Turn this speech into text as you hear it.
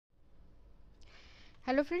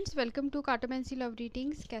Hello friends, welcome to कार्टोमेंसी love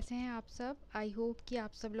readings. कैसे हैं आप सब? आई होप कि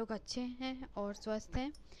आप सब लोग अच्छे हैं और स्वस्थ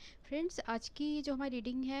हैं। फ्रेंड्स, आज की जो हमारी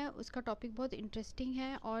रीडिंग है उसका टॉपिक बहुत इंटरेस्टिंग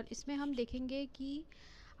है और इसमें हम देखेंगे कि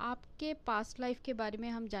आपके पास्ट लाइफ के बारे में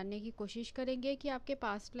हम जानने की कोशिश करेंगे कि आपके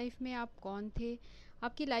पास्ट लाइफ में आप कौन थे,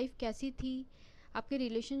 आपकी लाइफ कैसी थी, आपके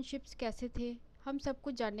रिलेशनशिप्स कैसे थे, हम सब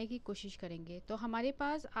कुछ जानने की कोशिश करेंगे। तो हमारे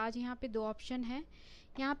पास आज यहाँ पे दो ऑप्शन हैं।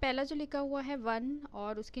 यहाँ पहला जो लिखा हुआ है 1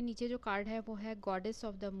 और उसके नीचे जो कार्ड है वो है गॉडेस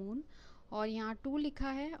ऑफ द मून, और यहाँ 2 लिखा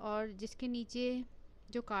है और जिसके नीचे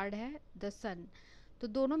जो कार्ड है द सन। तो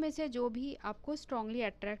दोनों में से जो भी आपको स्ट्रांगली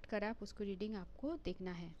अट्रैक्ट करा आप उसको रीडिंग आपको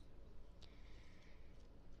देखना है।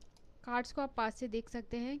 कार्ड्स को आप पास से देख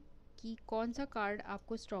सकते हैं कि कौन सा कार्ड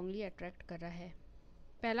आपको स्ट्रांगली अट्रैक्ट कर रहा है।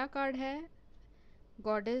 पहला कार्ड है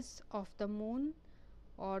गॉडेस ऑफ द मून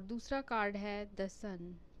और दूसरा कार्ड है द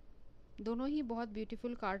सन। दोनों ही बहुत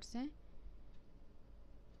ब्यूटीफुल कार्ड्स हैं।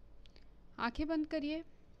 आंखें बंद करिए,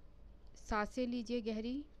 सांसें लीजिए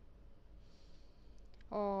गहरी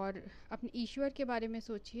और अपने ईश्वर के बारे में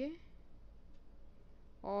सोचिए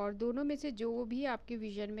और दोनों में से जो भी आपके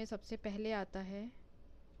विजन में सबसे पहले आता है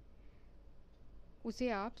उसे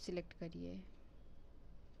आप सिलेक्ट करिए,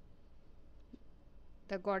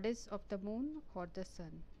 the goddess of the moon और द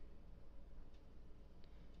सन।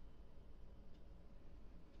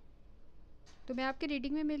 तो मैं आपके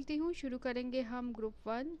रीडिंग में मिलती हूँ। शुरू करेंगे हम group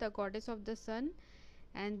 1 the goddess of the sun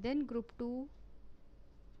and then group 2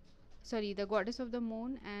 the goddess of the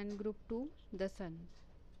moon and group 2 the सन।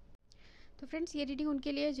 तो फ्रेंड्स, ये रीडिंग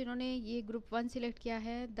उनके लिए जिन्होंने ये ग्रुप 1 सिलेक्ट किया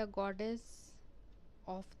है, the goddess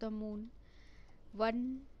of the moon 1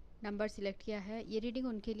 number select किया है। ये रीडिंग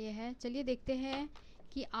उनके लिए है। चलिए देखते हैं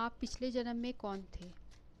कि आप पिछले जन्म में कौन थे।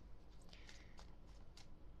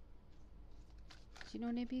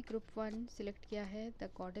 जिन्होंने भी ग्रुप 1 सिलेक्ट किया है the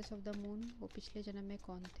goddess of the moon, वो पिछले जन्म में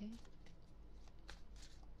कौन थे।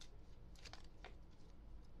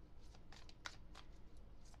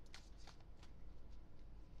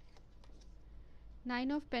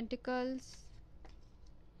 Nine of pentacles,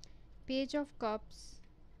 page of cups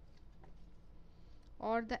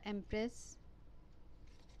और the empress,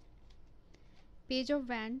 page of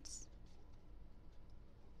wands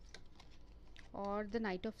और the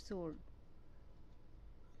night of sword.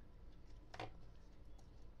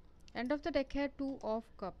 End of the deck है 2 ऑफ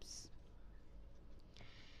कप्स।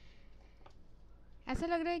 ऐसा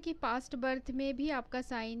लग रहा है कि पास्ट बर्थ में भी आपका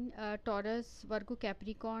साइन टॉरस, वर्गो,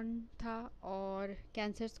 कैप्रिकॉर्न था और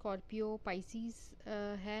कैंसर, स्कॉर्पियो, पाइसिस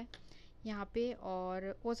है यहाँ पे,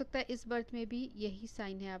 और हो सकता है इस बर्थ में भी यही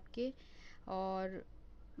साइन है आपके, और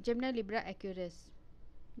जेमिनी, लिब्रा, एक्वेरियस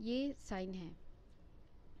ये साइन है।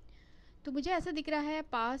 तो मुझे ऐसा दिख रहा है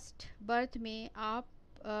पास्ट बर्थ में आप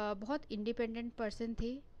बहुत इंडिपेंडेंट पर्सन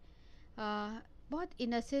थे, बहुत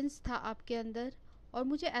इनोसेंस था आपके अंदर, और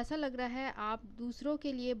मुझे ऐसा लग रहा है आप दूसरों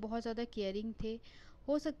के लिए बहुत ज़्यादा केयरिंग थे।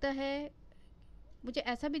 हो सकता है, मुझे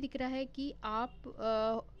ऐसा भी दिख रहा है कि आप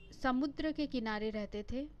समुद्र के किनारे रहते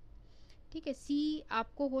थे। ठीक है, सी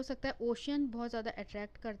आपको हो सकता है ओशियन बहुत ज़्यादा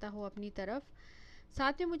अट्रैक्ट करता हो अपनी तरफ।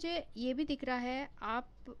 साथ में मुझे ये भी दिख रहा है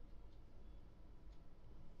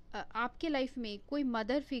आपके लाइफ में कोई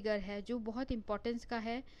मदर फिगर है जो बहुत इम्पोर्टेंस का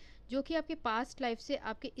है, जो कि आपके पास्ट लाइफ से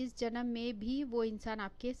आपके इस जन्म में भी वो इंसान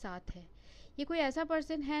आपके साथ है। ये कोई ऐसा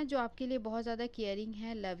पर्सन है जो आपके लिए बहुत ज़्यादा केयरिंग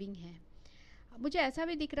है, लविंग है। मुझे ऐसा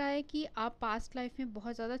भी दिख रहा है कि आप पास्ट लाइफ में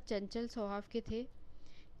बहुत ज़्यादा चंचल स्वभाव के थे।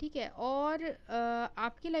 ठीक है, और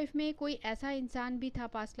आपकी लाइफ में कोई ऐसा इंसान भी था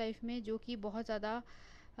पास्ट लाइफ में जो कि बहुत ज़्यादा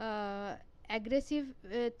एग्रेसिव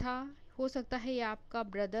था। हो सकता है ये आपका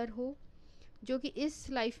ब्रदर हो, जो कि इस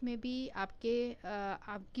लाइफ में भी आपके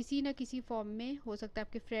आप किसी न किसी फॉर्म में, हो सकता है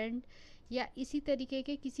आपके फ्रेंड या इसी तरीके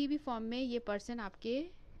के किसी भी फॉर्म में ये पर्सन आपके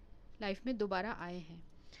लाइफ में दोबारा आए हैं।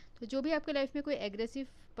 तो जो भी आपके लाइफ में कोई एग्रेसिव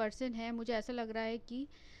पर्सन है, मुझे ऐसा लग रहा है कि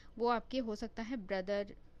वो आपके हो सकता है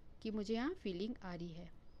ब्रदर की मुझे यहाँ फीलिंग आ रही है।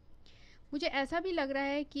 मुझे ऐसा भी लग रहा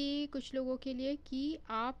है कि कुछ लोगों के लिए कि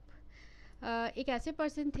आप एक ऐसे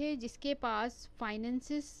पर्सन थे जिसके पास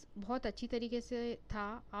फाइनेंसिस बहुत अच्छी तरीके से था।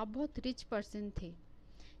 आप बहुत रिच पर्सन थे।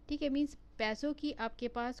 ठीक है, मीन्स पैसों की आपके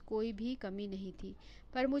पास कोई भी कमी नहीं थी।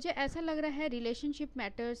 पर मुझे ऐसा लग रहा है रिलेशनशिप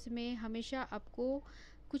मैटर्स में हमेशा आपको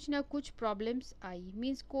कुछ ना कुछ प्रॉब्लम्स आई।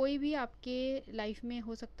 मीन्स कोई भी आपके लाइफ में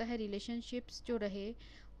हो सकता है रिलेशनशिप्स जो रहे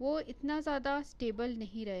वो इतना ज़्यादा स्टेबल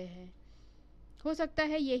नहीं रहे हैं। हो सकता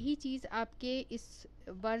है यही चीज़ आपके इस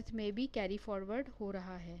बर्थ में भी कैरी फॉरवर्ड हो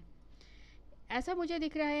रहा है। ऐसा मुझे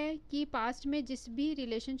दिख रहा है कि पास्ट में जिस भी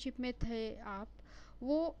रिलेशनशिप में थे आप,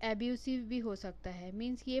 वो एब्यूसिव भी हो सकता है।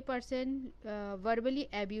 मीन्स ये पर्सन वर्बली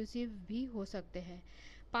एब्यूसिव भी हो सकते हैं।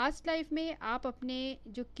 पास्ट लाइफ में आप अपने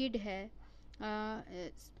जो किड है,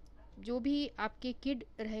 जो भी आपके किड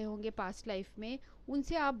रहे होंगे पास्ट लाइफ में,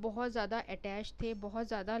 उनसे आप बहुत ज़्यादा अटैच थे, बहुत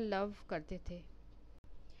ज़्यादा लव करते थे।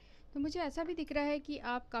 तो मुझे ऐसा भी दिख रहा है कि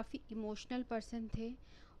आप काफ़ी इमोशनल पर्सन थे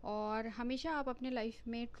और हमेशा आप अपने लाइफ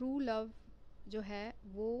में ट्रू लव जो है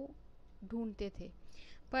वो ढूंढते थे।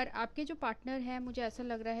 पर आपके जो पार्टनर हैं, मुझे ऐसा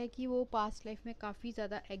लग रहा है कि वो पास्ट लाइफ में काफ़ी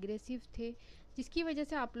ज़्यादा एग्रेसिव थे, जिसकी वजह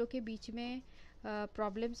से आप लोग के बीच में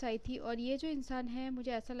प्रॉब्लम्स आई थी। और ये जो इंसान है,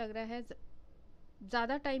 मुझे ऐसा लग रहा है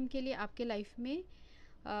ज़्यादा टाइम के लिए आपके लाइफ में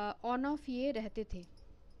ऑन ऑफ ये रहते थे,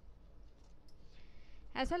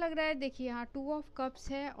 ऐसा लग रहा है। देखिए यहाँ 2 ऑफ कप्स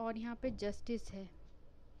है और यहाँ पे जस्टिस है।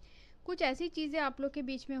 कुछ ऐसी चीज़ें आप लोग के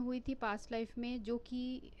बीच में हुई थी पास्ट लाइफ में जो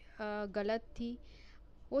कि गलत थी।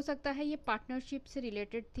 हो सकता है ये पार्टनरशिप से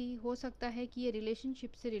रिलेटेड थी, हो सकता है कि ये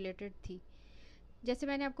रिलेशनशिप से रिलेटेड थी। जैसे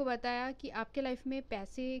मैंने आपको बताया कि आपके लाइफ में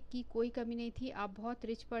पैसे की कोई कमी नहीं थी, आप बहुत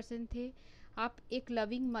रिच पर्सन थे, आप एक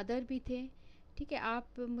लविंग मदर भी थे। ठीक है,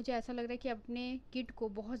 आप, मुझे ऐसा लग रहा है कि अपने किड को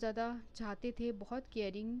बहुत ज़्यादा चाहते थे, बहुत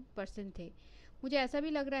केयरिंग पर्सन थे। मुझे ऐसा भी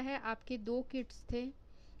लग रहा है आपके 2 किड्स थे,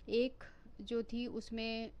 एक जो थी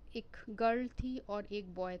उसमें एक गर्ल थी और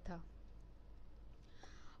एक बॉय था।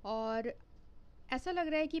 और ऐसा लग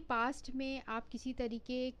रहा है कि पास्ट में आप किसी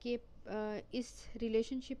तरीके के इस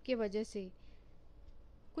रिलेशनशिप के वजह से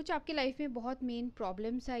कुछ आपके लाइफ में बहुत मेन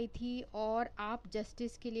प्रॉब्लम्स आई थी और आप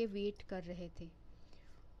जस्टिस के लिए वेट कर रहे थे।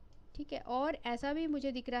 ठीक है, और ऐसा भी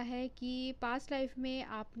मुझे दिख रहा है कि पास्ट लाइफ में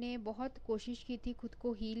आपने बहुत कोशिश की थी खुद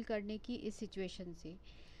को हील करने की इस सिचुएशन से।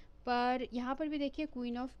 पर यहाँ पर भी देखिए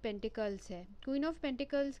क्वीन ऑफ पेंटिकल्स है। क्वीन ऑफ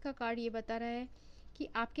पेंटिकल्स का कार्ड ये बता रहा है कि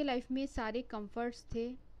आपके लाइफ में सारे कंफर्ट्स थे।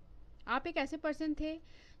 आप एक ऐसे पर्सन थे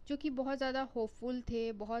जो कि बहुत ज़्यादा होपफुल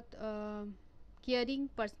थे, बहुत केयरिंग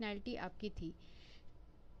पर्सनैलिटी आपकी थी।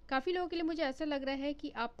 काफ़ी लोगों के लिए मुझे ऐसा लग रहा है कि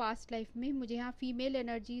आप पास्ट लाइफ में, मुझे यहाँ फीमेल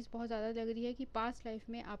एनर्जीज बहुत ज़्यादा लग रही है कि पास्ट लाइफ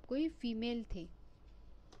में आप कोई फीमेल थे।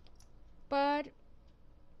 पर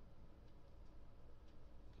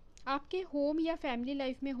आपके होम या फैमिली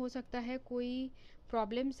लाइफ में हो सकता है कोई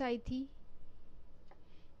प्रॉब्लम्स आई थी।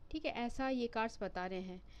 ठीक है, ऐसा ये कार्ड्स बता रहे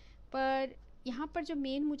हैं। पर यहाँ पर जो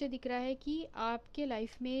मेन मुझे दिख रहा है कि आपके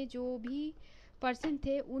लाइफ में जो भी पर्सन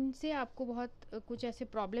थे उनसे आपको बहुत कुछ ऐसे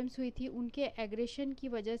प्रॉब्लम्स हुई थी, उनके एग्रेशन की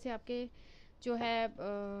वजह से आपके जो है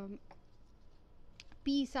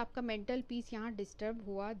पीस, आपका मेंटल पीस यहाँ डिस्टर्ब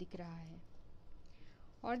हुआ दिख रहा है।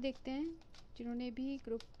 और देखते हैं जिन्होंने भी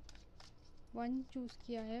ग्रुप 1 चूज़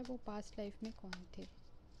किया है वो पास्ट लाइफ में कौन थे।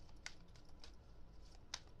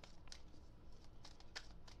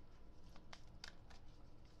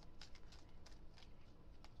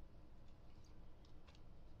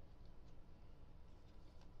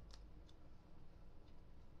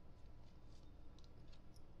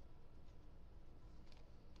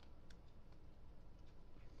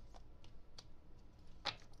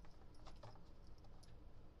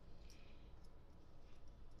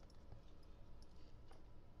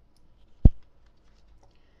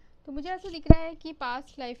 तो मुझे ऐसा दिख रहा है कि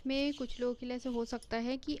पास्ट लाइफ में कुछ लोगों के लिए ऐसे हो सकता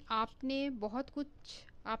है कि आपने बहुत कुछ,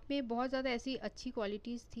 आप में बहुत ज़्यादा ऐसी अच्छी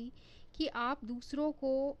क्वालिटीज़ थी कि आप दूसरों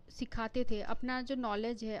को सिखाते थे, अपना जो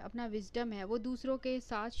नॉलेज है, अपना विजडम है, वो दूसरों के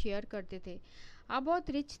साथ शेयर करते थे। आप बहुत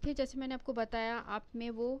रिच थे, जैसे मैंने आपको बताया, आप में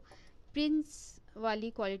वो प्रिंस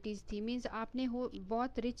वाली क्वालिटीज़ थी। मीन्स आपने हो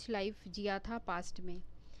बहुत रिच लाइफ जिया था पास्ट में।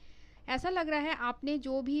 ऐसा लग रहा है आपने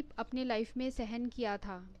जो भी अपने लाइफ में सहन किया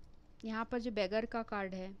था, यहाँ पर जो बेगर का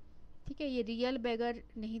कार्ड है, ठीक है, ये रियल बेगर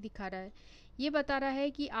नहीं दिखा रहा है, ये बता रहा है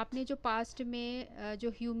कि आपने जो पास्ट में जो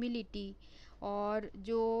ह्यूमिलिटी और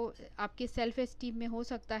जो आपके सेल्फ एस्टीम में हो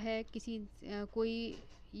सकता है किसी कोई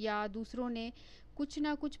या दूसरों ने कुछ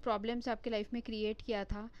ना कुछ प्रॉब्लम्स आपके लाइफ में क्रिएट किया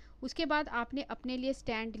था, उसके बाद आपने अपने लिए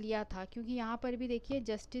स्टैंड लिया था। क्योंकि यहाँ पर भी देखिए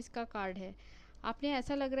जस्टिस का कार्ड है, आपने,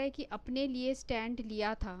 ऐसा लग रहा है कि अपने लिए स्टैंड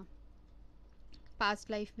लिया था।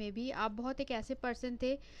 पास्ट लाइफ में भी आप बहुत एक ऐसे पर्सन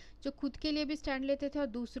थे जो खुद के लिए भी स्टैंड लेते थे और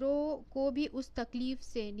दूसरों को भी उस तकलीफ़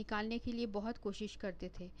से निकालने के लिए बहुत कोशिश करते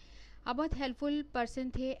थे। आप बहुत हेल्पफुल पर्सन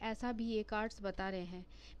थे, ऐसा भी ये कार्ड्स बता रहे हैं।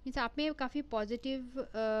 मीन्स आप में काफ़ी पॉजिटिव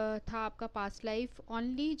था आपका पास्ट लाइफ।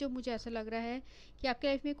 ओनली जो मुझे ऐसा लग रहा है कि आपके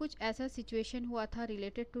लाइफ में कुछ ऐसा सिचुएशन हुआ था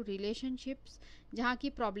रिलेटेड टू रिलेशनशिप्स जहाँ की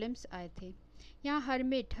प्रॉब्लम्स आए थे। यहाँ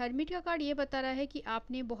हर्मिट, हर्मिट का कार्ड ये बता रहा है कि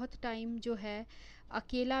आपने बहुत टाइम जो है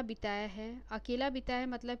अकेला बिताया है। अकेला बिताया है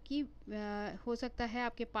मतलब कि हो सकता है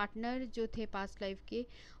आपके पार्टनर जो थे पास्ट लाइफ के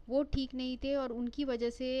वो ठीक नहीं थे और उनकी वजह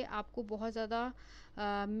से आपको बहुत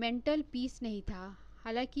ज़्यादा मेंटल पीस नहीं था।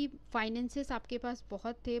 हालांकि फाइनेंसेस आपके पास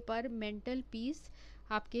बहुत थे पर मेंटल पीस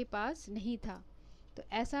आपके पास नहीं था। तो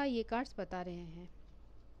ऐसा ये कार्ड्स बता रहे हैं।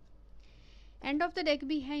 एंड ऑफ द डेक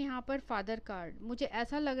भी है यहाँ पर फादर कार्ड। मुझे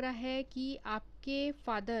ऐसा लग रहा है कि आपके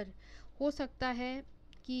फादर, हो सकता है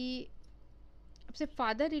कि आपसे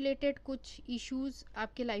फादर रिलेटेड कुछ इश्यूज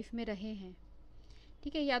आपके लाइफ में रहे हैं,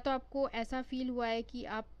 ठीक है। या तो आपको ऐसा फील हुआ है कि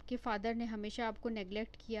आपके फादर ने हमेशा आपको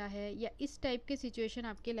नेग्लेक्ट किया है, या इस टाइप के सिचुएशन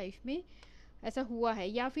आपके लाइफ में ऐसा हुआ है,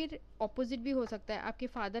 या फिर ऑपोजिट भी हो सकता है, आपके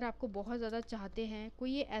फादर आपको बहुत ज़्यादा चाहते हैं।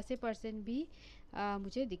 कोई ये ऐसे पर्सन भी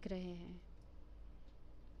मुझे दिख रहे हैं,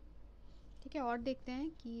 ठीक है। और देखते हैं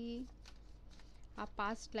कि आप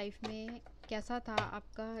पास्ट लाइफ में कैसा था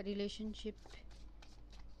आपका रिलेशनशिप।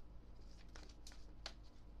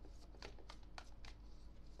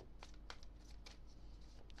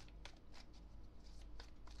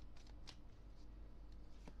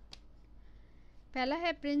 पहला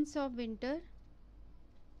है Prince of winter,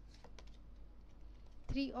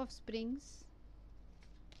 3 of springs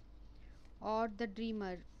और the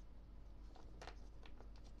dreamer.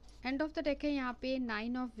 End of the deck है यहाँ पे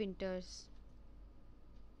 9 ऑफ विंटर्स,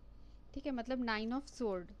 ठीक है, मतलब 9 ऑफ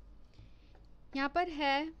सोर्ड। यहाँ पर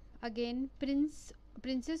है अगेन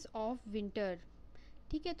प्रिंसेस ऑफ विंटर,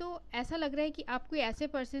 ठीक है। तो ऐसा लग रहा है कि आप कोई ऐसे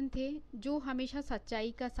पर्सन थे जो हमेशा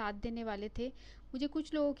सच्चाई का साथ देने वाले थे। मुझे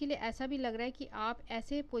कुछ लोगों के लिए ऐसा भी लग रहा है कि आप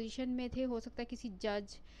ऐसे पोजीशन में थे, हो सकता है किसी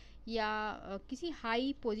जज या किसी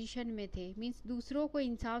हाई पोजीशन में थे, मींस दूसरों को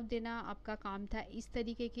इंसाफ देना आपका काम था। इस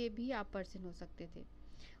तरीके के भी आप पर्सन हो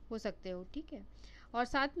सकते हो, ठीक है। और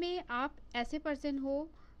साथ में आप ऐसे पर्सन हो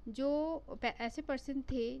जो ऐसे पर्सन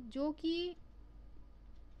थे जो कि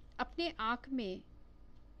अपने आँख में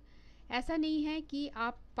ऐसा नहीं है कि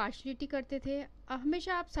आप पार्शलिटी करते थे,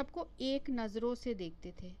 हमेशा आप सबको एक नज़रों से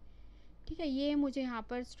देखते थे, ठीक है। ये मुझे यहाँ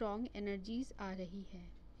पर स्ट्रॉन्ग एनर्जीज आ रही है।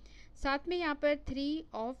 साथ में यहाँ पर 3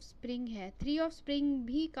 ऑफ स्प्रिंग है। 3 ऑफ स्प्रिंग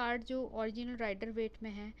भी कार्ड जो ओरिजिनल राइडर वेट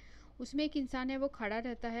में है, उसमें एक इंसान है, वो खड़ा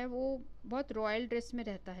रहता है, वो बहुत रॉयल ड्रेस में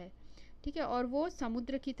रहता है, ठीक है, और वो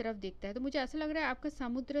समुद्र की तरफ देखता है। तो मुझे ऐसा लग रहा है आपका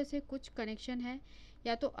समुद्र से कुछ कनेक्शन है,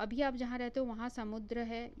 या तो अभी आप जहाँ रहते हो वहाँ समुद्र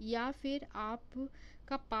है, या फिर आप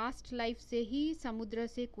का पास्ट लाइफ से ही समुद्र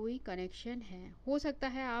से कोई कनेक्शन है। हो सकता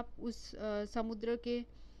है आप उस समुद्र के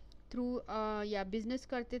थ्रू या बिजनेस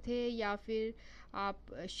करते थे, या फिर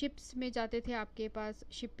आप शिप्स में जाते थे, आपके पास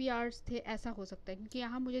शिप यार्ड्स थे, ऐसा हो सकता है, क्योंकि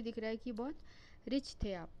यहाँ मुझे दिख रहा है कि बहुत रिच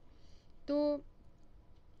थे आप। तो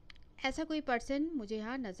ऐसा कोई पर्सन मुझे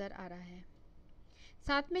यहाँ नज़र आ रहा है।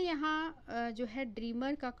 साथ में यहाँ जो है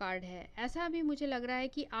ड्रीमर का कार्ड है। ऐसा भी मुझे लग रहा है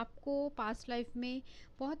कि आपको पास्ट लाइफ में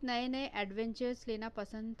बहुत नए नए एडवेंचर्स लेना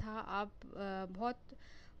पसंद था। आप बहुत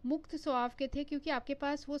मुक्त स्वभाव के थे, क्योंकि आपके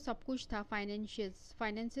पास वो सब कुछ था,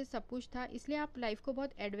 फाइनेंसेस सब कुछ था, इसलिए आप लाइफ को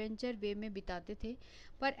बहुत एडवेंचर वे में बिताते थे।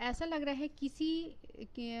 पर ऐसा लग रहा है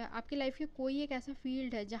आपके लाइफ के कोई एक ऐसा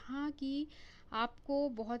फील्ड है जहाँ की आपको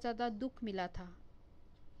बहुत ज़्यादा दुख मिला था,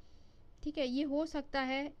 ठीक है। ये हो सकता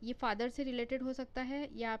है, ये फादर से रिलेटेड हो सकता है,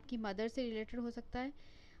 या आपकी मदर से रिलेटेड हो सकता है।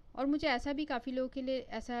 और मुझे ऐसा भी काफ़ी लोगों के लिए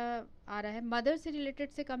ऐसा आ रहा है, मदर से रिलेटेड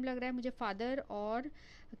से कम लग रहा है मुझे, फादर और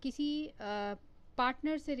किसी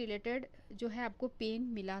पार्टनर से रिलेटेड जो है आपको पेन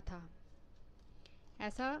मिला था,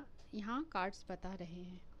 ऐसा यहाँ कार्ड्स बता रहे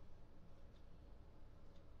हैं,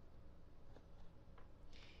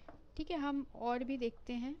 ठीक है। हम और भी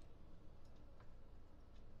देखते हैं।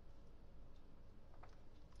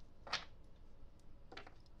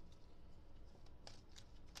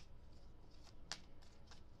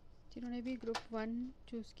 जिन्होंने भी ग्रुप 1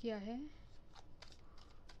 चूज़ किया है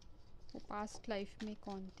वो पास्ट लाइफ में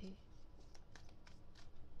कौन थे।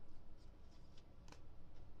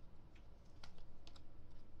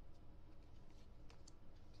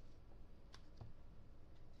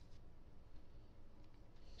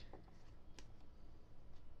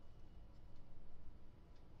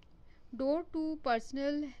 Door to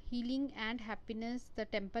personal healing and happiness, the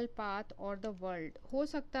temple path और द वर्ल्ड। हो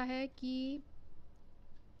सकता है कि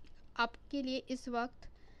आपके लिए इस वक्त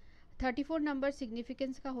 34 नंबर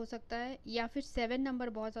सिग्निफिकेंस का हो सकता है, या फिर 7 नंबर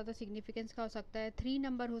बहुत ज़्यादा सिग्निफिकेंस का हो सकता है, 3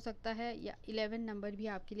 नंबर हो सकता है, या 11 नंबर भी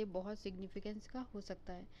आपके लिए बहुत सिग्निफिकेंस का हो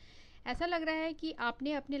सकता है। ऐसा लग रहा है कि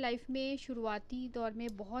आपने अपने लाइफ में शुरुआती दौर में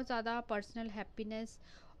बहुत ज़्यादा पर्सनल हैप्पीनेस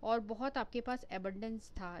और बहुत आपके पास एबंडेंस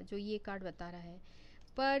था, जो ये कार्ड बता रहा है।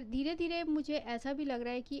 पर धीरे धीरे मुझे ऐसा भी लग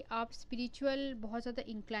रहा है कि आप स्पिरिचुअल बहुत ज़्यादा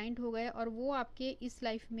इंक्लाइंड हो गए, और वो आपके इस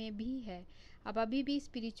लाइफ में भी है। आप अभी भी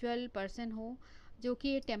स्पिरिचुअल पर्सन हो, जो कि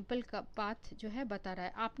ये टेम्पल का पाथ जो है बता रहा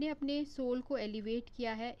है। आपने अपने सोल को एलिवेट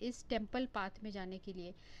किया है इस टेम्पल पाथ में जाने के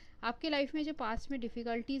लिए। आपके लाइफ में जो पास्ट में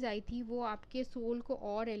डिफ़िकल्टीज आई थी, वो आपके सोल को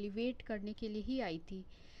और एलिवेट करने के लिए ही आई थी।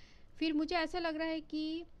 फिर मुझे ऐसा लग रहा है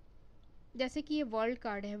कि जैसे कि ये वर्ल्ड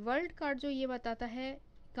कार्ड है, वर्ल्ड कार्ड जो ये बताता है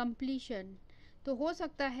कंप्लीशन। तो हो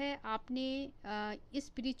सकता है आपने इस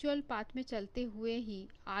स्पिरिचुअल पाथ में चलते हुए ही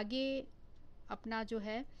आगे अपना जो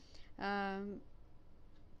है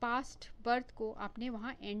पास्ट बर्थ को आपने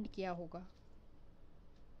वहाँ एंड किया होगा।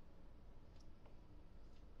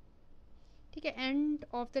 ठीक है, एंड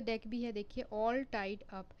ऑफ द डेक भी है, देखिए ऑल टाइड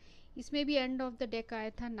अप, इसमें भी एंड ऑफ द डेक आया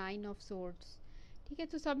था 9 ऑफ सोर्ड्स। ठीक है,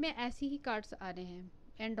 तो सब में ऐसी ही कार्ड्स आ रहे हैं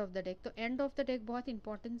एंड ऑफ द डेक। तो एंड ऑफ द डेक बहुत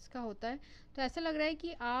इंपॉर्टेंस का होता है। तो ऐसा लग रहा है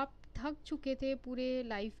कि आप थक चुके थे पूरे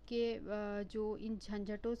लाइफ के जो इन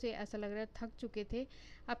झंझटों से, ऐसा लग रहा है थक चुके थे।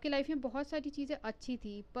 आपके लाइफ में बहुत सारी चीज़ें अच्छी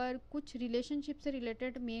थी, पर कुछ रिलेशनशिप से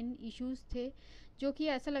रिलेटेड मेन इश्यूज थे जो कि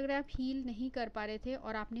ऐसा लग रहा है आप हील नहीं कर पा रहे थे,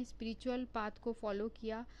 और आपने स्पिरिचुअल पाथ को फॉलो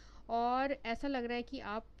किया, और ऐसा लग रहा है कि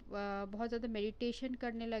आप बहुत ज़्यादा मेडिटेशन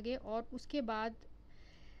करने लगे, और उसके बाद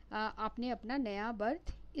आपने अपना नया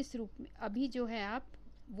बर्थ इस रूप में अभी जो है आप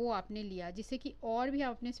वो आपने लिया, जिससे कि और भी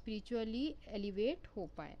आप अपने स्पिरिचुअली एलिवेट हो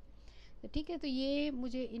पाए। तो ठीक है, तो ये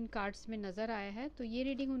मुझे इन कार्ड्स में नज़र आया है। तो ये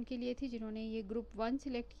रीडिंग उनके लिए थी जिन्होंने ये ग्रुप 1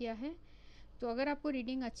 सिलेक्ट किया है। तो अगर आपको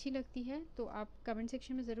रीडिंग अच्छी लगती है तो आप कमेंट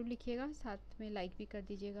सेक्शन में ज़रूर लिखिएगा, साथ में लाइक भी कर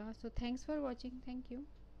दीजिएगा। So thanks for watching, thank you.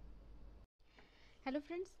 Hello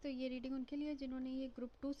friends, तो ये रीडिंग उनके लिए जिन्होंने ये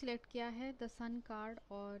ग्रुप 2 सिलेक्ट किया है, द सन कार्ड,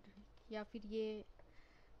 और या फिर ये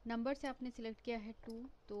नंबर से आपने सिलेक्ट किया है 2।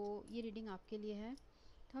 तो ये रीडिंग आपके लिए है।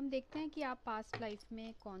 तो हम देखते हैं कि आप पास्ट लाइफ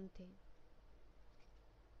में कौन थे।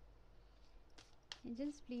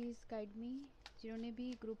 एंजल्स प्लीज़ गाइड मी, जिन्होंने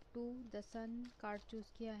भी group 2 the sun card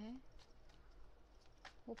choose किया है,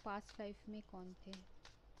 वो पास्ट लाइफ में कौन थे।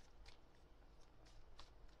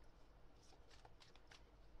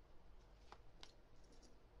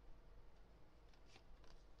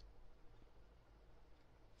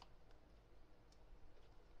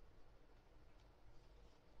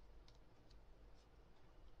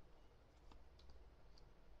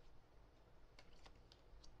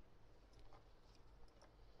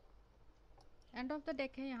 एंड ऑफ द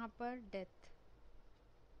डेक है यहाँ पर डेथ,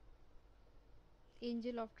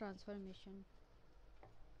 एंजल ऑफ ट्रांसफॉर्मेशन।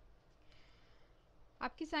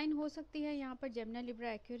 आपकी साइन हो सकती है यहाँ पर जेमिनी,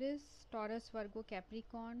 लिब्रा, एक्वेरियस, टॉरस, वर्गो,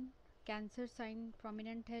 कैप्रिकॉर्न। कैंसर साइन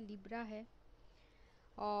प्रोमिनेंट है, लिब्रा है,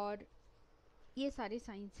 और ये सारे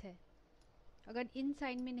साइंस है। अगर इन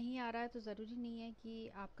साइन में नहीं आ रहा है तो ज़रूरी नहीं है कि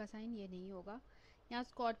आपका साइन ये नहीं होगा। यहाँ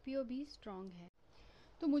स्कॉर्पियो भी स्ट्रॉन्ग है।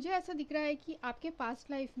 तो मुझे ऐसा दिख रहा है कि आपके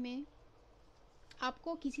पास्ट लाइफ में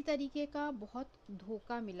आपको किसी तरीके का बहुत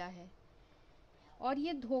धोखा मिला है, और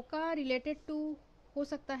ये धोखा रिलेटेड टू हो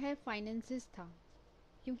सकता है फाइनेंसेस था,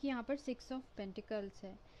 क्योंकि यहाँ पर 6 ऑफ पेंटिकल्स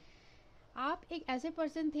है। आप एक ऐसे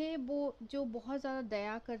पर्सन थे वो जो बहुत ज़्यादा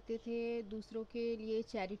दया करते थे, दूसरों के लिए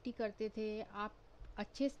चैरिटी करते थे, आप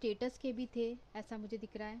अच्छे स्टेटस के भी थे, ऐसा मुझे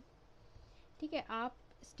दिख रहा है। ठीक है, आप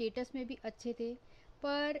स्टेटस में भी अच्छे थे,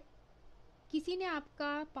 पर किसी ने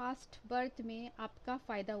आपका पास्ट बर्थ में आपका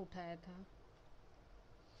फ़ायदा उठाया था।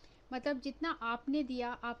 मतलब जितना आपने दिया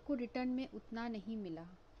आपको रिटर्न में उतना नहीं मिला।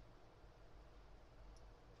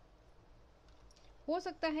 हो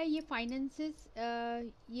सकता है ये फाइनेंसेस,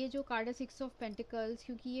 ये जो कार्ड है 6 ऑफ पेंटिकल्स,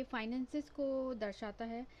 क्योंकि ये फाइनेंसेस को दर्शाता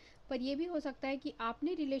है, पर ये भी हो सकता है कि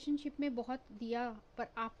आपने रिलेशनशिप में बहुत दिया पर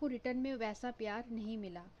आपको रिटर्न में वैसा प्यार नहीं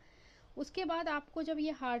मिला। उसके बाद आपको जब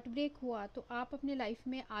ये हार्ट ब्रेक हुआ तो आप अपने लाइफ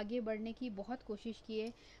में आगे बढ़ने की बहुत कोशिश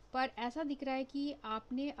किए, पर ऐसा दिख रहा है कि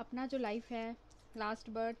आपने अपना जो लाइफ है लास्ट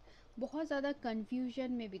बर्थ बहुत ज़्यादा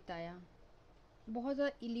कन्फ्यूजन में बिताया, बहुत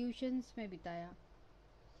ज़्यादा इल्यूशंस में बिताया।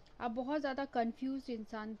 आप बहुत ज़्यादा कंफ्यूज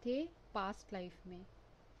इंसान थे पास्ट लाइफ में,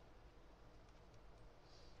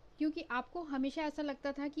 क्योंकि आपको हमेशा ऐसा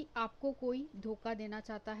लगता था कि आपको कोई धोखा देना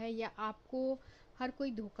चाहता है या आपको हर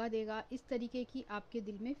कोई धोखा देगा, इस तरीके की आपके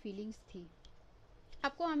दिल में फीलिंग्स थी।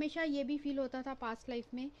 आपको हमेशा ये भी फील होता था पास्ट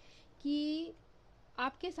लाइफ में कि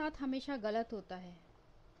आपके साथ हमेशा गलत होता है।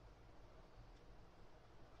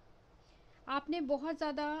 आपने बहुत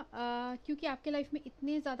ज़्यादा क्योंकि आपके लाइफ में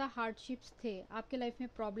इतने ज़्यादा हार्डशिप्स थे, आपके लाइफ में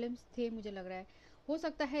प्रॉब्लम्स थे, मुझे लग रहा है हो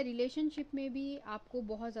सकता है रिलेशनशिप में भी आपको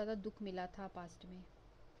बहुत ज़्यादा दुख मिला था पास्ट में,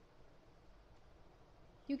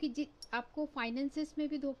 क्योंकि आपको फाइनेंसेस में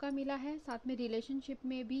भी धोखा मिला है, साथ में रिलेशनशिप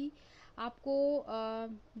में भी आपको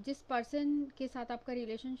जिस पर्सन के साथ आपका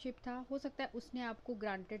रिलेशनशिप था हो सकता है उसने आपको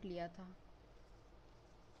ग्रांटेड लिया था।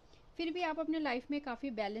 फिर भी आप अपने लाइफ में काफ़ी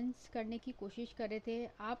बैलेंस करने की कोशिश कर रहे थे।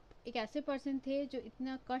 आप एक ऐसे पर्सन थे जो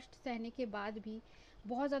इतना कष्ट सहने के बाद भी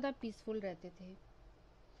बहुत ज़्यादा पीसफुल रहते थे,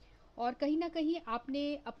 और कहीं ना कहीं आपने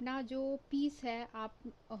अपना जो पीस है, आप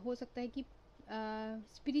हो सकता है कि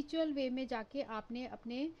स्पिरिचुअल वे में जाके आपने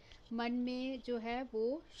अपने मन में जो है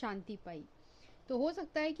वो शांति पाई। तो हो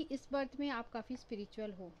सकता है कि इस बर्थ में आप काफ़ी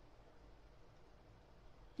स्पिरिचुअल हो,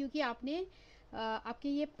 क्योंकि आपने आपके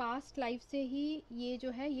ये पास्ट लाइफ से ही ये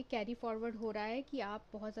जो है ये कैरी फॉरवर्ड हो रहा है कि आप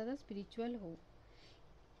बहुत ज़्यादा स्पिरिचुअल हो।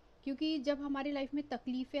 क्योंकि जब हमारी लाइफ में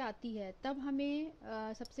तकलीफ़ें आती है तब हमें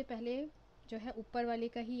सबसे पहले जो है ऊपर वाले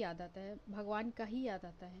का ही याद आता है, भगवान का ही याद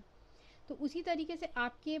आता है। तो उसी तरीके से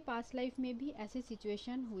आपके पास्ट लाइफ में भी ऐसी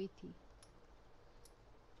सिचुएशन हुई थी।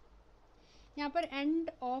 यहाँ पर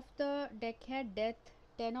एंड ऑफ द डेक है डेथ,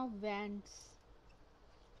 10 ऑफ वैंड्स,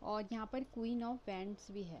 और यहाँ पर क्वीन ऑफ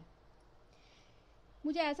वैंड्स भी है।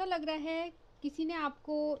 मुझे ऐसा लग रहा है किसी ने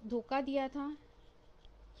आपको धोखा दिया था,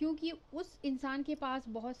 क्योंकि उस इंसान के पास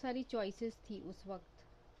बहुत सारी चॉइसेस थी उस वक्त,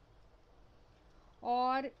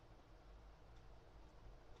 और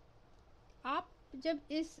आप जब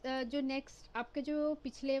इस जो नेक्स्ट आपके जो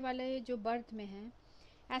पिछले वाले जो बर्थ में हैं,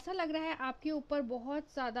 ऐसा लग रहा है आपके ऊपर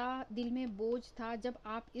बहुत ज़्यादा दिल में बोझ था जब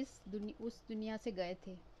आप उस दुनिया से गए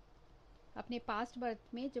थे। अपने पास्ट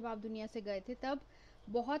बर्थ में जब आप दुनिया से गए थे तब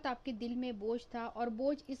बहुत आपके दिल में बोझ था, और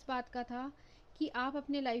बोझ इस बात का था कि आप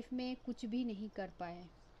अपने लाइफ में कुछ भी नहीं कर पाए।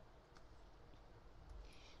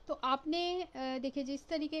 तो आपने देखिए जिस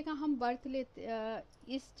तरीके का हम बर्थ लेते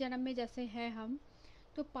इस जन्म में जैसे हैं हम,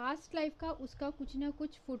 तो पास्ट लाइफ का उसका कुछ ना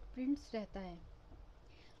कुछ फुटप्रिंट्स रहता है।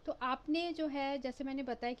 तो आपने जो है, जैसे मैंने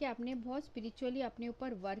बताया कि आपने बहुत स्पिरिचुअली अपने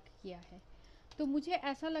ऊपर वर्क किया है, तो मुझे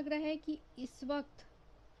ऐसा लग रहा है कि इस वक्त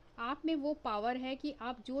आप में वो पावर है कि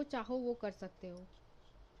आप जो चाहो वो कर सकते हो।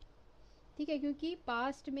 ठीक है, क्योंकि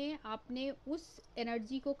पास्ट में आपने उस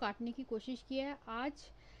एनर्जी को काटने की कोशिश की है। आज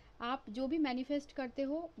आप जो भी मैनिफेस्ट करते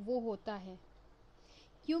हो वो होता है,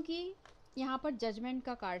 क्योंकि यहाँ पर जजमेंट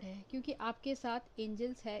का कार्ड है, क्योंकि आपके साथ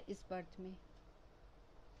एंजल्स है इस बर्थ में।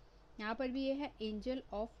 यहाँ पर भी ये है एंजल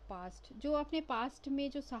ऑफ पास्ट, जो आपने पास्ट में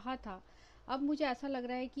जो सहा था, अब मुझे ऐसा लग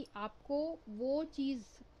रहा है कि आपको वो चीज़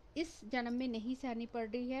इस जन्म में नहीं सहनी पड़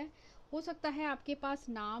रही है। हो सकता है आपके पास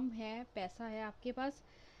नाम है, पैसा है आपके पास,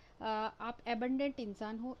 आप एबंडेंट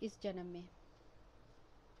इंसान हो इस जन्म में।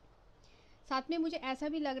 साथ में मुझे ऐसा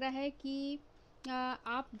भी लग रहा है कि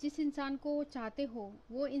आप जिस इंसान को चाहते हो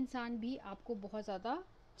वो इंसान भी आपको बहुत ज़्यादा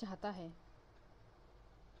चाहता है।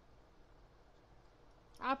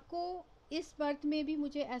 आपको इस बर्थ में भी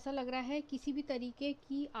मुझे ऐसा लग रहा है किसी भी तरीके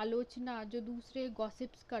की आलोचना जो दूसरे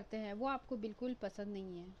गॉसिप्स करते हैं वो आपको बिल्कुल पसंद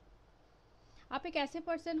नहीं है। आप एक ऐसे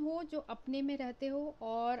पर्सन हो जो अपने में रहते हो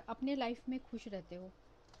और अपने लाइफ में खुश रहते हो।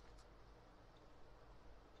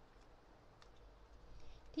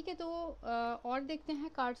 ठीक है, तो और देखते हैं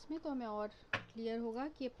कार्ड्स में, तो हमें और क्लियर होगा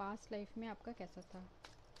कि पास्ट लाइफ में आपका कैसा था।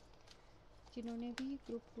 जिन्होंने भी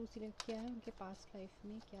ग्रुप 2 सिलेक्ट किया है उनके पास्ट लाइफ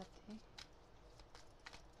में क्या थे।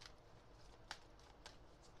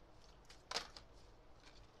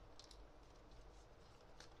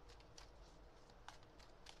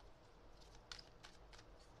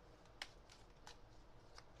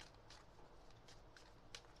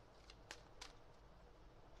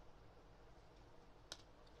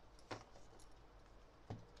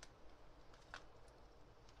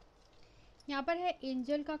 यहाँ पर है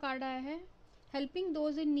एंजल का कार्ड आया है, helping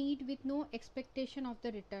those in need with no expectation of the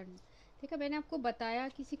return. ठीक है, मैंने आपको बताया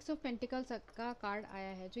कि 6 ऑफ पेंटिकल्स का कार्ड आया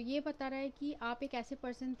है, जो ये बता रहा है कि आप एक ऐसे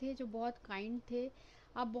पर्सन थे जो बहुत काइंड थे,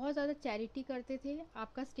 आप बहुत ज़्यादा चैरिटी करते थे,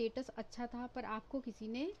 आपका स्टेटस अच्छा था, पर आपको किसी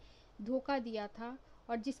ने धोखा दिया था,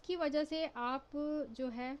 और जिसकी वजह से आप जो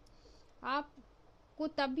है, आप को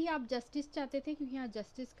तब भी आप जस्टिस चाहते थे, क्योंकि यहाँ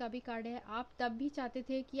जस्टिस का भी कार्ड है। आप तब भी चाहते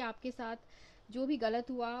थे कि आपके साथ जो भी गलत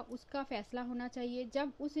हुआ उसका फैसला होना चाहिए।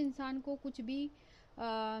 जब उस इंसान को कुछ भी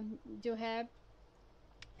जो है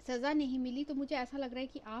सज़ा नहीं मिली, तो मुझे ऐसा लग रहा है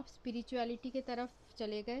कि आप स्पिरिचुअलिटी के तरफ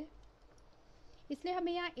चले गए, इसलिए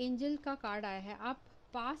हमें यहाँ एंजल का कार्ड आया है। आप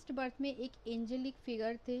पास्ट बर्थ में एक एंजलिक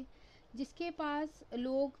फिगर थे, जिसके पास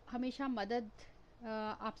लोग हमेशा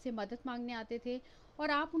आपसे मदद मांगने आते थे,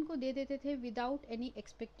 और आप उनको दे देते थे without any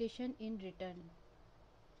expectation in return.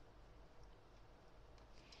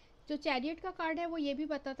 जो चैरियट का कार्ड है वो ये भी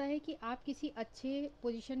बताता है कि आप किसी अच्छे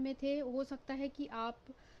पोजीशन में थे। हो सकता है कि आप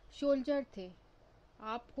सोल्जर थे,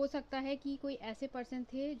 आप हो सकता है कि कोई ऐसे पर्सन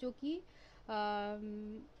थे जो कि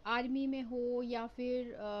आर्मी में हो, या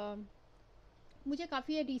फिर मुझे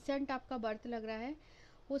काफ़ी रिसेंट आपका बर्थ लग रहा है।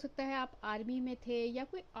 हो सकता है आप आर्मी में थे या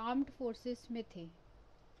कोई आर्म्ड फोर्सेस में थे,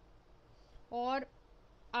 और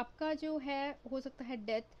आपका जो है हो सकता है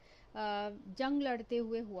डेथ जंग लड़ते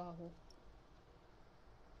हुए हुआ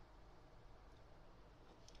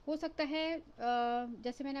हो सकता है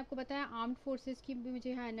जैसे मैंने आपको बताया आर्म्ड फोर्सेस की भी मुझे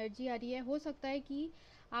यहाँ एनर्जी आ रही है। हो सकता है कि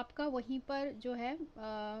आपका वहीं पर जो है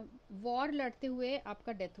वॉर लड़ते हुए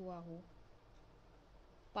आपका डेथ हुआ हो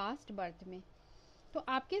पास्ट बर्थ में। तो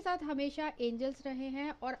आपके साथ हमेशा एंजल्स रहे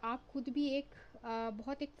हैं, और आप खुद भी एक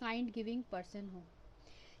बहुत एक काइंड गिविंग पर्सन हो।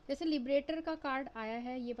 जैसे लिबरेटर का कार्ड आया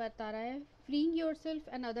है, ये बता रहा है freeing yourself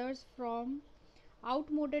and others from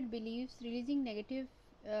आउटमोडेड beliefs, releasing negative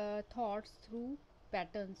thoughts through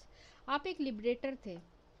patterns. आप एक लिबरेटर थे,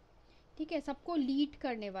 ठीक है, सबको लीड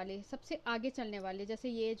करने वाले, सबसे आगे चलने वाले। जैसे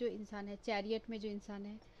ये जो इंसान है चैरियट में जो इंसान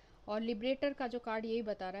है, और लिबरेटर का जो कार्ड यही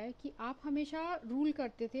बता रहा है कि आप हमेशा रूल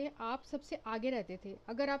करते थे, आप सबसे आगे रहते थे।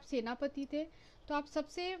 अगर आप सेनापति थे तो आप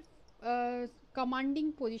सबसे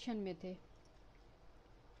कमांडिंग पोजीशन में थे।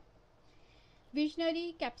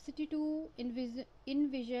 Visionary capacity to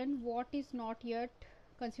envision what is not yet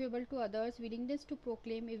conceivable to others, willingness to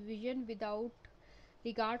proclaim a vision without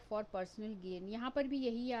regard for personal gain। यहाँ पर भी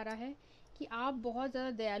यही आ रहा है कि आप बहुत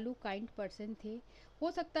ज़्यादा दयालु काइंड पर्सन थे।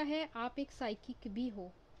 हो सकता है आप एक साइकिक भी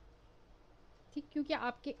हो, ठीक, क्योंकि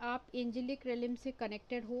आप एंजेलिक रेलम से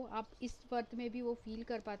कनेक्टेड हो, आप इस वर्थ में भी वो फील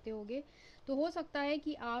कर पाते होगे। तो हो सकता है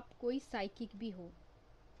कि आप कोई साइकिक भी हो।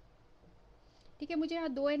 ठीक है, मुझे यहाँ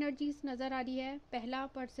दो एनर्जीज नज़र आ रही है। पहला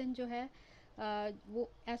पर्सन जो है वो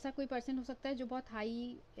ऐसा कोई पर्सन हो सकता है जो बहुत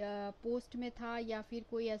हाई पोस्ट में था, या फिर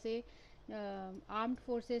कोई ऐसे आर्म्ड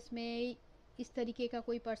फोर्सेस में इस तरीके का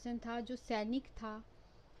कोई पर्सन था जो सैनिक था,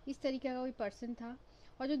 इस तरीके का कोई पर्सन था।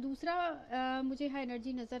 और जो दूसरा मुझे यहाँ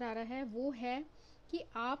एनर्जी नज़र आ रहा है वो है कि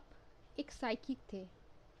आप एक साइकिक थे,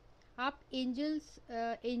 आप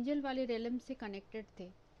एंजल वाले रेलम से कनेक्टेड थे।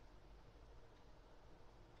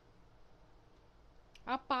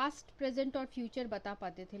 आप पास्ट, प्रेजेंट और फ्यूचर बता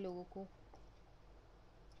पाते थे लोगों को,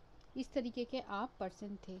 इस तरीके के आप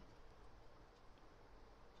पर्सन थे।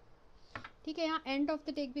 ठीक है, यहाँ एंड ऑफ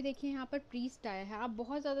द टेक भी देखिए, यहाँ पर प्रीस्ट आया है। आप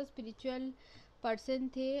बहुत ज़्यादा स्पिरिचुअल पर्सन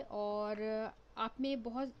थे और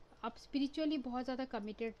आप स्पिरिचुअली बहुत ज़्यादा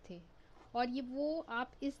कमिटेड थे। और ये वो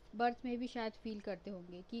आप इस बर्थ में भी शायद फील करते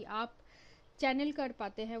होंगे कि आप चैनल कर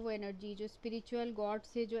पाते हैं वो एनर्जी, जो स्पिरिचुअल गॉड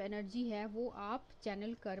से जो एनर्जी है वो आप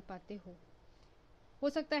चैनल कर पाते हो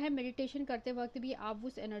सकता है मेडिटेशन करते वक्त भी आप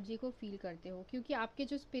उस एनर्जी को फील करते हो, क्योंकि आपके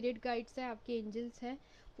जो स्पिरिट गाइड्स हैं, आपके एंजल्स हैं,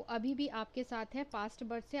 वो अभी भी आपके साथ हैं, पास्ट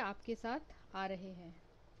बर्थ से आपके साथ आ रहे हैं।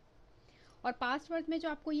 और पास्ट बर्थ में जो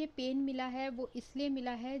आपको ये पेन मिला है वो इसलिए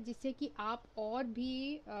मिला है जिससे कि आप और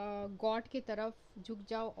भी गॉड के तरफ झुक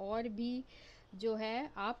जाओ, और भी जो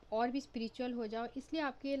है आप और भी स्पिरिचुअल हो जाओ, इसलिए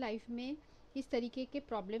आपके लाइफ में इस तरीके के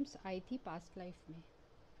प्रॉब्लम्स आई थी पास्ट लाइफ में।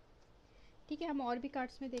 ठीक है, हम और भी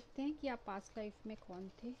कार्ड्स में देखते हैं कि आप पास्ट लाइफ में कौन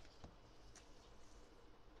थे।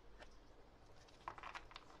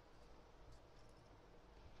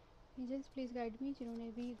 एंजल्स प्लीज गाइड मी,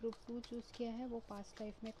 जिन्होंने भी ग्रुप 2 चूज़ किया है वो पास्ट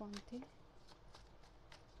लाइफ में कौन थे।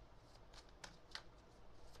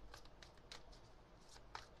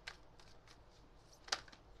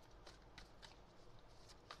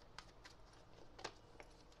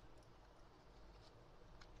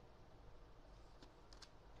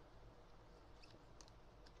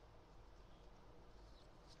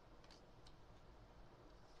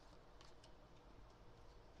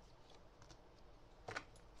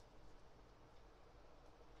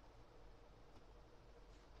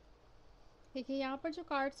 देखिए, यहाँ पर जो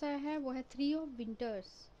कार्ड्स आया है वो है 3 ऑफ विंटर्स।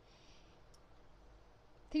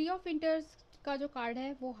 3 ऑफ विंटर्स का जो कार्ड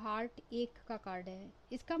है वो हार्ट एक का कार्ड है।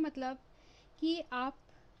 इसका मतलब कि आप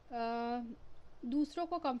दूसरों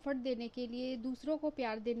को कंफर्ट देने के लिए, दूसरों को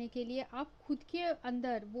प्यार देने के लिए आप खुद के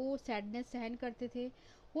अंदर वो सैडनेस सहन करते थे।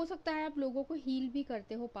 हो सकता है आप लोगों को हील भी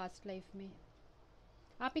करते हो पास्ट लाइफ में।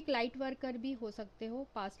 आप एक लाइट वर्कर भी हो सकते हो,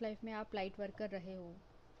 पास्ट लाइफ में आप लाइट वर्कर रहे हो।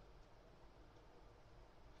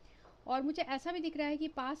 और मुझे ऐसा भी दिख रहा है कि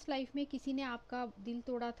पास्ट लाइफ में किसी ने आपका दिल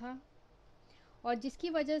तोड़ा था, और जिसकी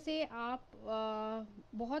वजह से आप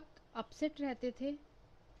बहुत अपसेट रहते थे।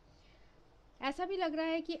 ऐसा भी लग रहा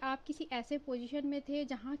है कि आप किसी ऐसे पोजीशन में थे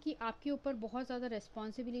जहाँ की आपके ऊपर बहुत ज़्यादा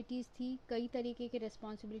रिस्पॉन्सिबिलिटीज़ थी, कई तरीके की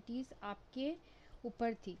रिस्पॉन्सिबिलिटीज़ आपके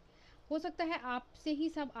ऊपर थी। हो सकता है आपसे ही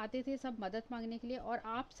सब आते थे, सब मदद मांगने के लिए, और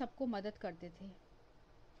आप सबको मदद करते थे।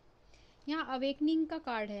 यहाँ अवेकनिंग का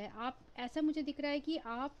कार्ड है। आप, ऐसा मुझे दिख रहा है कि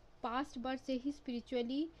आप पास्ट बर्थ से ही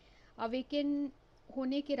स्पिरिचुअली अवेकन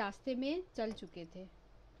होने के रास्ते में चल चुके थे,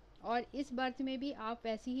 और इस बर्थ में भी आप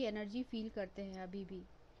वैसी ही एनर्जी फील करते हैं अभी भी।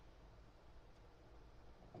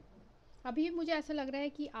 अभी मुझे ऐसा लग रहा है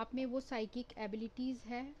कि आप में वो साइकिक एबिलिटीज़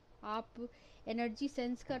है, आप एनर्जी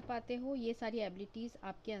सेंस कर पाते हो, ये सारी एबिलिटीज़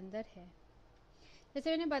आपके अंदर है। जैसे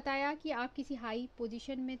मैंने बताया कि आप किसी हाई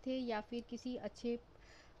पोजीशन में थे, या फिर किसी अच्छे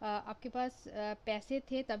आपके पास पैसे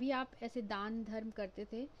थे, तभी आप ऐसे दान धर्म करते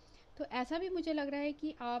थे। तो ऐसा भी मुझे लग रहा है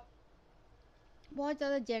कि आप बहुत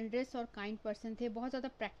ज़्यादा जेनरस और काइंड पर्सन थे, बहुत ज़्यादा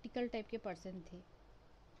प्रैक्टिकल टाइप के पर्सन थे।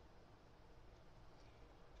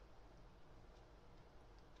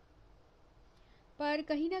 पर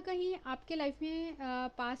कहीं ना कहीं आपके लाइफ में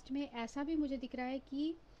पास्ट में ऐसा भी मुझे दिख रहा है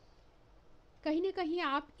कि कहीं ना कहीं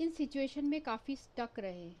आप इन सिचुएशन में काफ़ी स्टक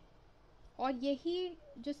रहे, और यही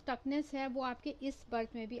जो स्टकनेस है वो आपके इस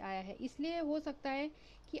बर्थ में भी आया है। इसलिए हो सकता है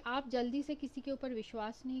कि आप जल्दी से किसी के ऊपर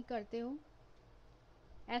विश्वास नहीं करते हो,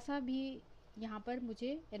 ऐसा भी यहाँ पर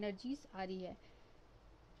मुझे एनर्जीज आ रही है।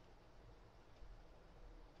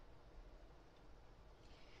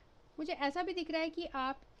 मुझे ऐसा भी दिख रहा है कि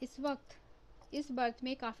आप इस वक्त इस बर्थ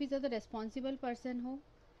में काफ़ी ज़्यादा रिस्पॉन्सिबल पर्सन हो,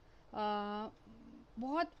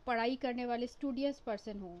 बहुत पढ़ाई करने वाले स्टूडियस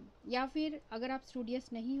पर्सन हो, या फिर अगर आप स्टूडियस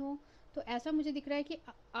नहीं हो तो ऐसा मुझे दिख रहा है कि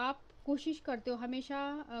आप कोशिश करते हो हमेशा,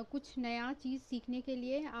 कुछ नया चीज़ सीखने के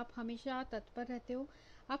लिए आप हमेशा तत्पर रहते हो,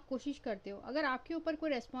 आप कोशिश करते हो। अगर आपके ऊपर कोई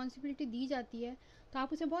रिस्पॉन्सिबिलिटी दी जाती है तो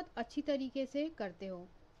आप उसे बहुत अच्छी तरीके से करते हो।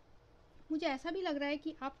 मुझे ऐसा भी लग रहा है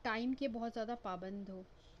कि आप टाइम के बहुत ज़्यादा पाबंद हो।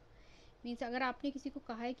 मीन्स अगर आपने किसी को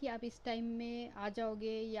कहा है कि आप इस टाइम में आ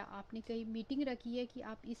जाओगे, या आपने कहीं मीटिंग रखी है कि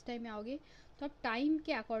आप इस टाइम में आओगे, तो आप टाइम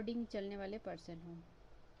के अकॉर्डिंग चलने वाले पर्सन हो।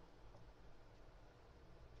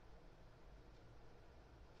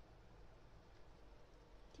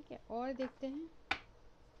 ठीक है, और देखते हैं।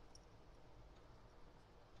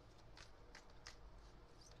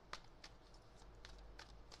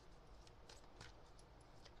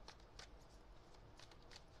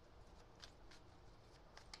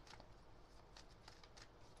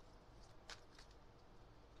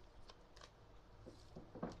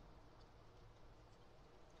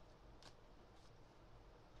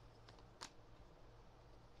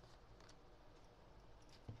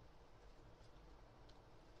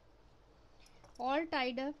 All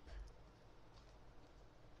tied up,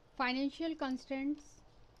 financial constraints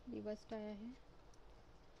reversed आया है,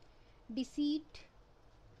 deceit,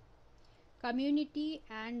 community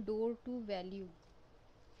and door to value.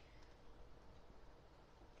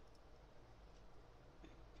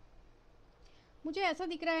 मुझे ऐसा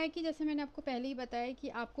दिख रहा है कि जैसे मैंने आपको पहले ही बताया कि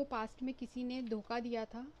आपको पास्ट में किसी ने धोखा दिया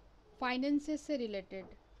था, फाइनेंसेस से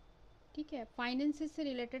रिलेटेड। ठीक है, फाइनेंसेस से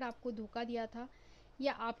रिलेटेड आपको धोखा दिया था,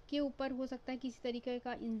 या आपके ऊपर हो सकता है किसी तरीके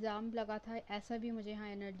का इल्ज़ाम लगा था, ऐसा भी मुझे यहाँ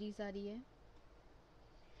एनर्जीज आ रही है।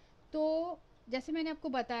 तो जैसे मैंने आपको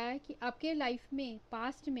बताया कि आपके लाइफ में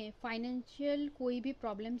पास्ट में फाइनेंशियल कोई भी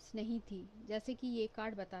प्रॉब्लम्स नहीं थी, जैसे कि ये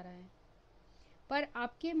कार्ड बता रहा है, पर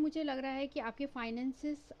आपके मुझे लग रहा है कि आपके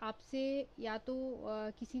फाइनेंसेस आपसे, या तो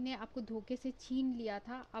किसी ने आपको धोखे से छीन लिया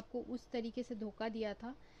था, आपको उस तरीके से धोखा दिया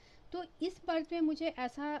था। तो इस बर्थ में मुझे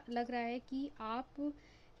ऐसा लग रहा है कि आप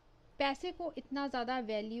पैसे को इतना ज़्यादा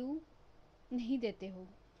वैल्यू नहीं देते हो,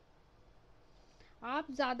 आप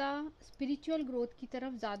ज़्यादा स्पिरिचुअल ग्रोथ की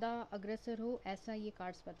तरफ ज़्यादा अग्रसर हो, ऐसा ये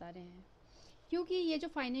कार्ड्स बता रहे हैं। क्योंकि ये जो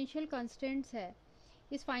फाइनेंशियल कंस्ट्रेंट्स है,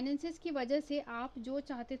 इस फाइनेंसेस की वजह से आप जो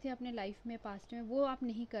चाहते थे अपने लाइफ में पास्ट में, वो आप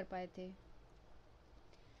नहीं कर पाए थे।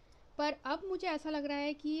 पर अब मुझे ऐसा लग रहा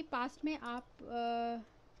है कि पास्ट में आप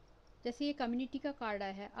जैसे ये कम्युनिटी का कार्ड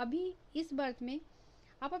आया है, अभी इस बर्थ में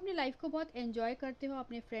आप अपनी लाइफ को बहुत एंजॉय करते हो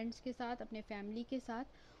अपने फ्रेंड्स के साथ, अपने फैमिली के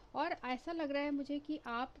साथ। और ऐसा लग रहा है मुझे कि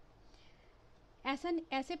आप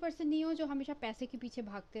ऐसे पर्सन नहीं हो जो हमेशा पैसे के पीछे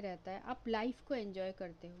भागते रहता है, आप लाइफ को एंजॉय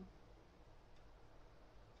करते हो।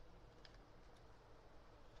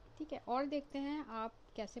 ठीक है, और देखते हैं आप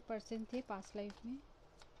कैसे पर्सन थे पास्ट लाइफ में।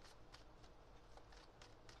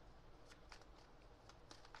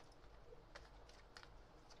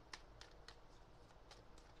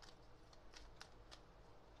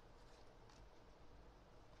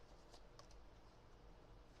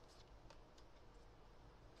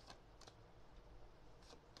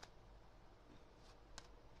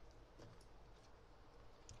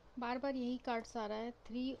 बार बार यही कार्ड्स आ रहा है,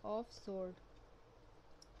 3 ऑफ सोर्ड,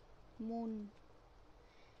 मून।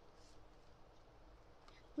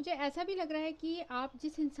 मुझे ऐसा भी लग रहा है कि आप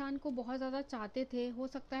जिस इंसान को बहुत ज़्यादा चाहते थे, हो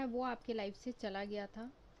सकता है वो आपके लाइफ से चला गया था,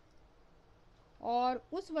 और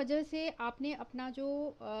उस वजह से आपने अपना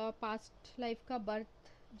जो पास्ट लाइफ का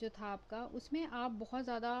बर्थ जो था आपका, उसमें आप बहुत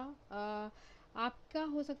ज़्यादा आपका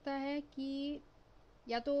हो सकता है कि,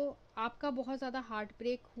 या तो आपका बहुत ज़्यादा हार्ट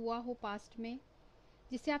ब्रेक हुआ हो पास्ट में,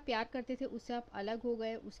 जिससे आप प्यार करते थे उससे आप अलग हो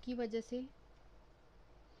गए उसकी वजह से,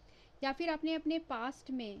 या फिर आपने अपने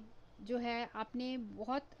पास्ट में जो है आपने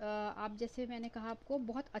बहुत आप जैसे मैंने कहा आपको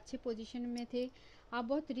बहुत अच्छे पोजीशन में थे, आप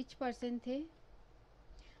बहुत रिच पर्सन थे,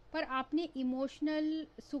 पर आपने इमोशनल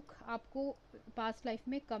सुख आपको पास्ट लाइफ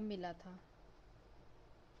में कम मिला था।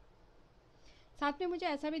 साथ में मुझे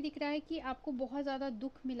ऐसा भी दिख रहा है कि आपको बहुत ज़्यादा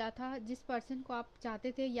दुख मिला था, जिस पर्सन को आप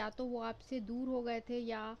चाहते थे, या तो वो आपसे दूर हो गए थे,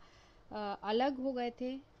 या अलग हो गए थे,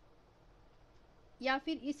 या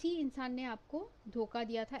फिर इसी इंसान ने आपको धोखा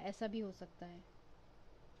दिया था, ऐसा भी हो सकता है।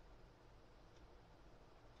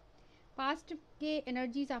 पास्ट के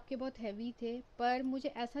एनर्जीज आपके बहुत हैवी थे, पर मुझे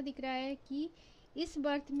ऐसा दिख रहा है कि इस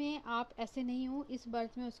बर्थ में आप ऐसे नहीं हो, इस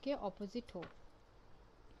बर्थ में उसके ऑपोजिट हो।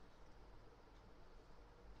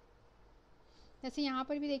 जैसे यहाँ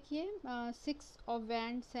पर भी देखिए 6 ऑफ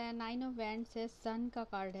वैंड्स है, 9 ऑफ वैंड्स है, सन का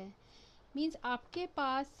कार्ड है। मीन्स आपके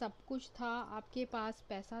पास सब कुछ था, आपके पास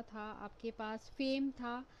पैसा था, आपके पास फेम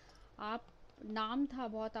था, आप नाम था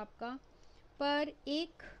बहुत आपका, पर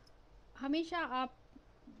एक हमेशा आप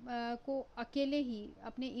को अकेले ही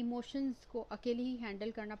अपने इमोशंस को अकेले ही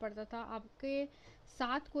हैंडल करना पड़ता था, आपके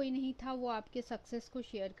साथ कोई नहीं था वो आपके सक्सेस को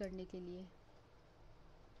शेयर करने के लिए।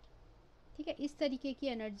 ठीक है, इस तरीके की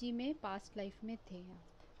एनर्जी में पास्ट लाइफ में थे आप।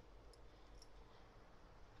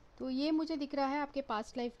 तो ये मुझे दिख रहा है आपके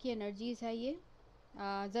पास्ट लाइफ की एनर्जीज़ है ये।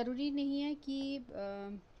 ज़रूरी नहीं है कि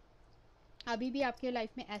अभी भी आपके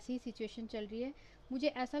लाइफ में ऐसी ही सिचुएशन चल रही है। मुझे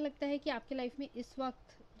ऐसा लगता है कि आपके लाइफ में इस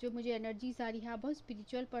वक्त जो मुझे एनर्जीज आ रही है, आप बहुत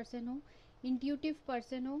स्पिरिचुअल पर्सन हो, इंट्यूटिव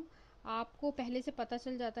पर्सन हो, आपको पहले से पता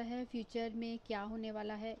चल जाता है फ्यूचर में क्या होने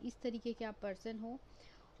वाला है, इस तरीके के आप पर्सन हो।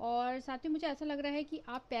 और साथ में मुझे ऐसा लग रहा है कि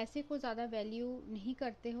आप पैसे को ज़्यादा वैल्यू नहीं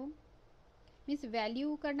करते हो। मीन्स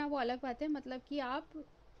वैल्यू करना वो अलग बात है, मतलब कि आप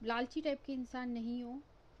लालची टाइप के इंसान नहीं हो,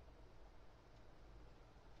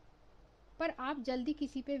 पर आप जल्दी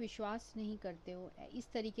किसी पे विश्वास नहीं करते हो,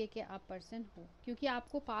 इस तरीके के आप पर्सन हो, क्योंकि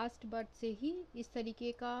आपको पास्ट बर्थ से ही इस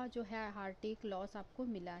तरीके का जो है हार्ट टेक लॉस आपको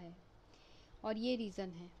मिला है, और ये रीज़न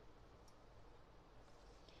है।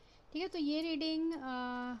 ठीक है, तो ये रीडिंग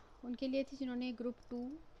उनके लिए थी जिन्होंने ग्रुप 2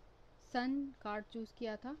 सन कार्ड चूज़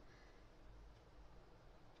किया था।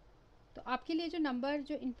 तो आपके लिए जो नंबर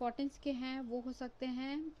जो इम्पोर्टेंस के हैं वो हो सकते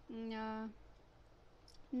हैं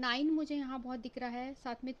 9 मुझे यहाँ बहुत दिख रहा है,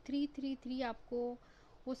 साथ में 333 आपको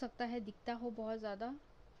हो सकता है दिखता हो बहुत ज़्यादा,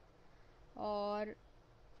 और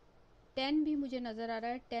 10 भी मुझे नज़र आ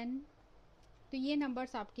रहा है 10। तो ये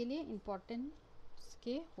नंबर्स आपके लिए इम्पोर्टेंस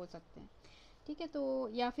के हो सकते हैं। ठीक है, तो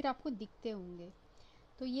या फिर आपको दिखते होंगे।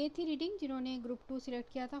 तो ये थी रीडिंग जिन्होंने ग्रुप 2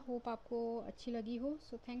 सिलेक्ट किया था। होप आपको अच्छी लगी हो।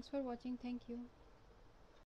 So thanks for watching, thank you.